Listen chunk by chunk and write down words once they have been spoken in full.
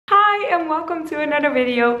Hi and welcome to another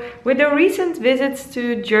video. With the recent visits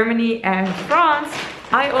to Germany and France,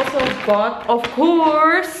 I also bought, of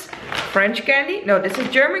course, French candy. No, this is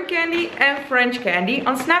German candy and French candy.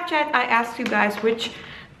 On Snapchat I asked you guys which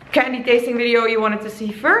candy tasting video you wanted to see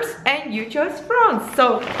first and you chose France.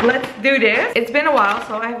 So let's do this. It's been a while,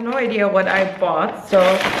 so I have no idea what I bought. So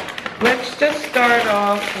let's just start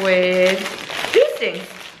off with these things.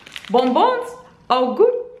 Bonbons au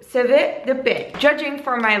goût de paix. Judging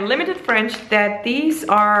from my limited French, that these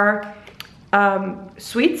are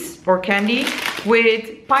sweets or candy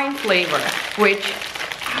with pine flavor, which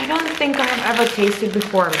I don't think I've ever tasted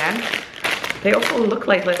before, man. They also look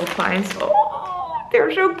like little pines. Oh,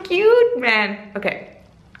 they're so cute, man. Okay,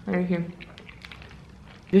 right here.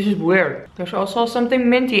 This is weird. There's also something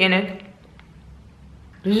minty in it.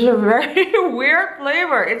 This is a very weird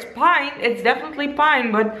flavor. It's pine. It's definitely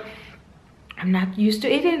pine, but I'm not used to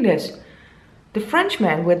eating this. The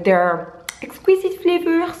Frenchmen with their exquisite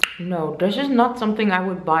flavors. No, this is not something I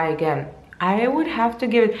would buy again. I would have to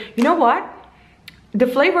give it. You know what? The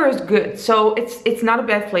flavor is good, so it's not a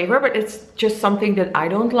bad flavor, but it's just something that I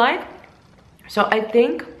don't like. So I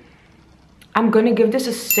think I'm gonna give this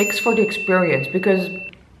a 6 for the experience, because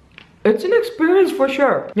it's an experience for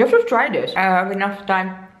sure. You have to try this. I have enough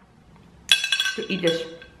time to eat this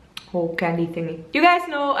whole candy thingy. You guys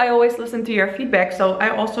know I always listen to your feedback, so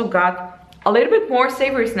I also got a little bit more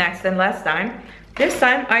savory snacks than last time. This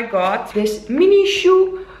time I got this mini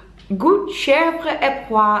choux goût chèvre et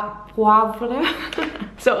poivre.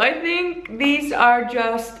 So I think these are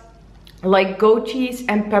just like goat cheese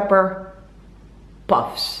and pepper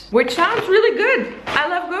puffs, which sounds really good. I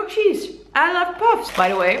love goat cheese. I love puffs. By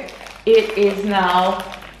the way, it is now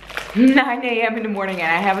 9 AM in the morning and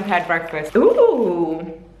I haven't had breakfast.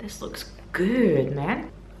 Ooh, this looks good, man.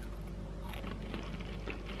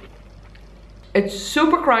 It's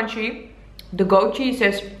super crunchy. The goat cheese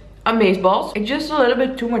is amazeballs. It's just a little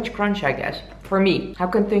bit too much crunch, I guess, for me. How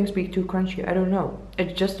can things be too crunchy? I don't know.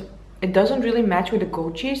 It doesn't really match with the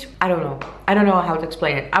goat cheese. I don't know. I don't know how to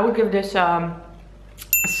explain it. I would give this a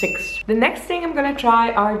 6. The next thing I'm gonna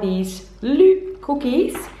try are these Lu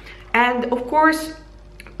cookies. And of course,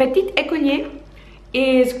 Petit Écolier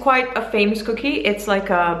is quite a famous cookie. It's like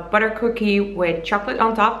a butter cookie with chocolate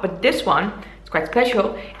on top, but this one is quite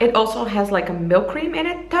special. It also has like a milk cream in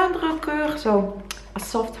it, tendre coeur, so a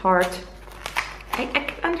soft heart. I can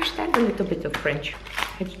understand a little bit of French.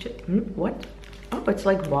 It's just, what? Oh, it's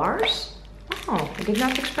like bars? Oh, I did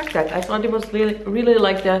not expect that. I thought it was really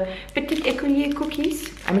like the Petit Écolier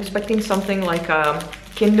cookies. I'm expecting something like a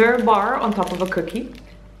Kinder bar on top of a cookie.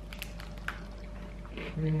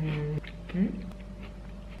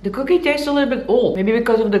 The cookie tastes a little bit old, maybe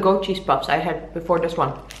because of the goat cheese puffs I had before this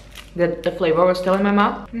one. The flavor was still in my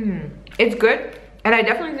mouth. It's good, and I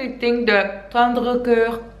definitely think the tendre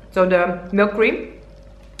coeur, so the milk cream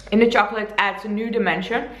in the chocolate, adds a new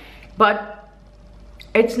dimension, but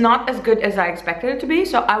it's not as good as I expected it to be,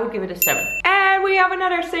 so I would give it a 7. And we have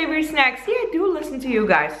another savory snack. See, I do listen to you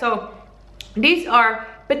guys. So these are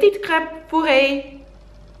Petite Crêpe Fourrée,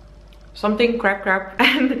 something crab,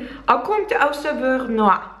 and au compte au saveur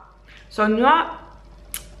noix. So noix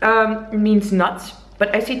means nuts,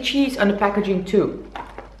 but I see cheese on the packaging too.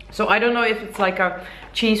 So I don't know if it's like a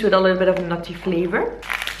cheese with a little bit of a nutty flavor.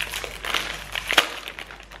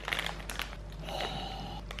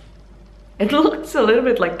 It looks a little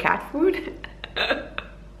bit like cat food.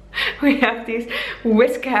 We have these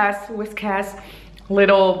Whiskas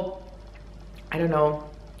little, I don't know,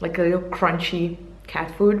 like a little crunchy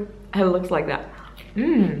cat food. And it looks like that.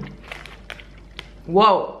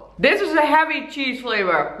 Whoa, this is a heavy cheese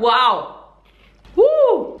flavor. Wow.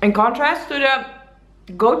 Woo. In contrast to the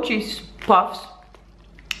goat cheese puffs,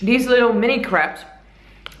 these little mini crepes,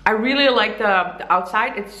 I really like the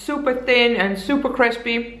outside. It's super thin and super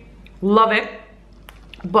crispy. Love it.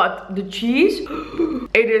 But the cheese,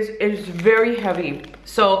 it is very heavy.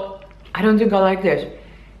 So I don't think I like this.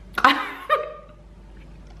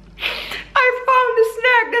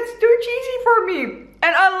 That's too cheesy for me,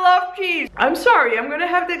 and I love cheese. I'm sorry, I'm gonna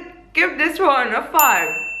have to give this one a 5.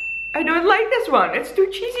 I don't like this one. It's too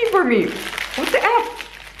cheesy for me. What the F?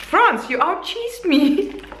 France, you out-cheesed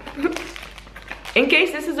me. In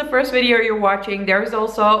case this is the first video you're watching, there is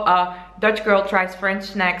also a Dutch Girl Tries French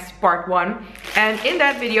Snacks Part 1. And in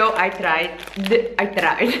that video, I tried,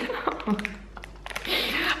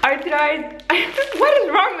 what is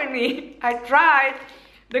wrong with me? I tried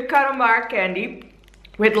the caramel candy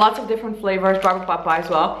with lots of different flavors, Barbara Papa as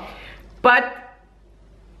well. But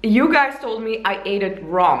you guys told me I ate it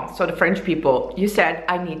wrong. So the French people, you said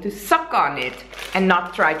I need to suck on it and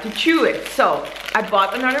not try to chew it. So I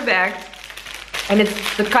bought another bag. And it's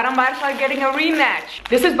the carambars are getting a rematch.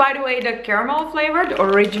 This is, by the way, the caramel flavor, the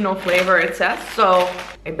original flavor it says. So,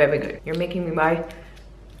 hey baby, you're making me buy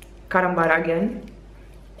carambara again.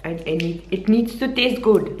 It needs to taste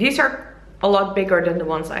good. These are a lot bigger than the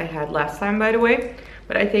ones I had last time, by the way.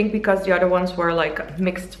 But I think because the other ones were like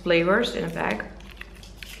mixed flavors in a bag.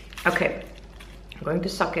 Okay, I'm going to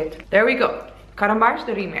suck it. There we go. Carambars,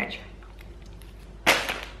 the rematch.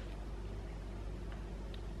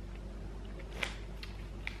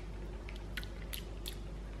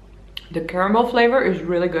 The caramel flavor is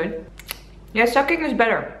really good. Yeah, sucking is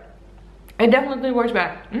better. It definitely works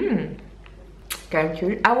better. Can't chew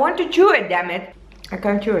it. I want to chew it, damn it. I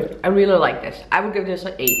can't chew it. I really like this. I would give this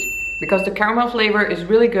an 8. Because the caramel flavor is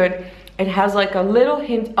really good. It has like a little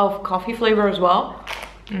hint of coffee flavor as well.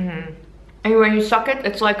 And when you suck it,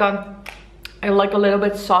 it's like a little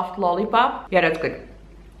bit soft lollipop. Yeah, that's good.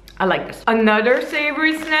 I like this. Another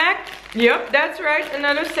savory snack. Yep, that's right.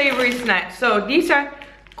 Another savory snack. So these are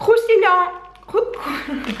croustillant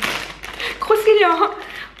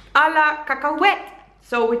à la cacahuète.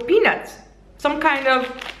 So with peanuts. Some kind of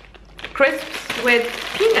crisps with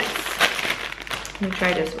peanuts. Let me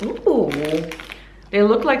try this. Ooh. They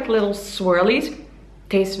look like little swirlies.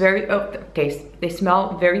 Taste very, they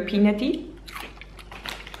smell very peanutty.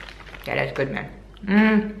 Yeah, that's good, man.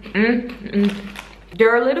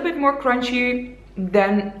 They're a little bit more crunchy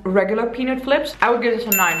than regular peanut flips. I would give this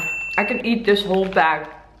a 9. I can eat this whole bag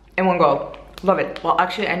in one go. Love it. Well,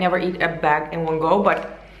 actually, I never eat a bag in one go,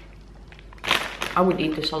 but I would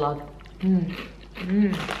eat this a lot.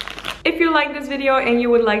 If you like this video and you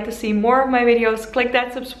would like to see more of my videos, click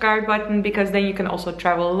that subscribe button because then you can also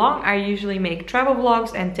travel along. I usually make travel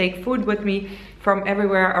vlogs and take food with me from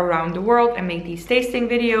everywhere around the world and make these tasting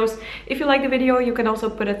videos. If you like the video, you can also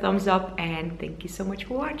put a thumbs up, and thank you so much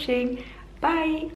for watching. Bye!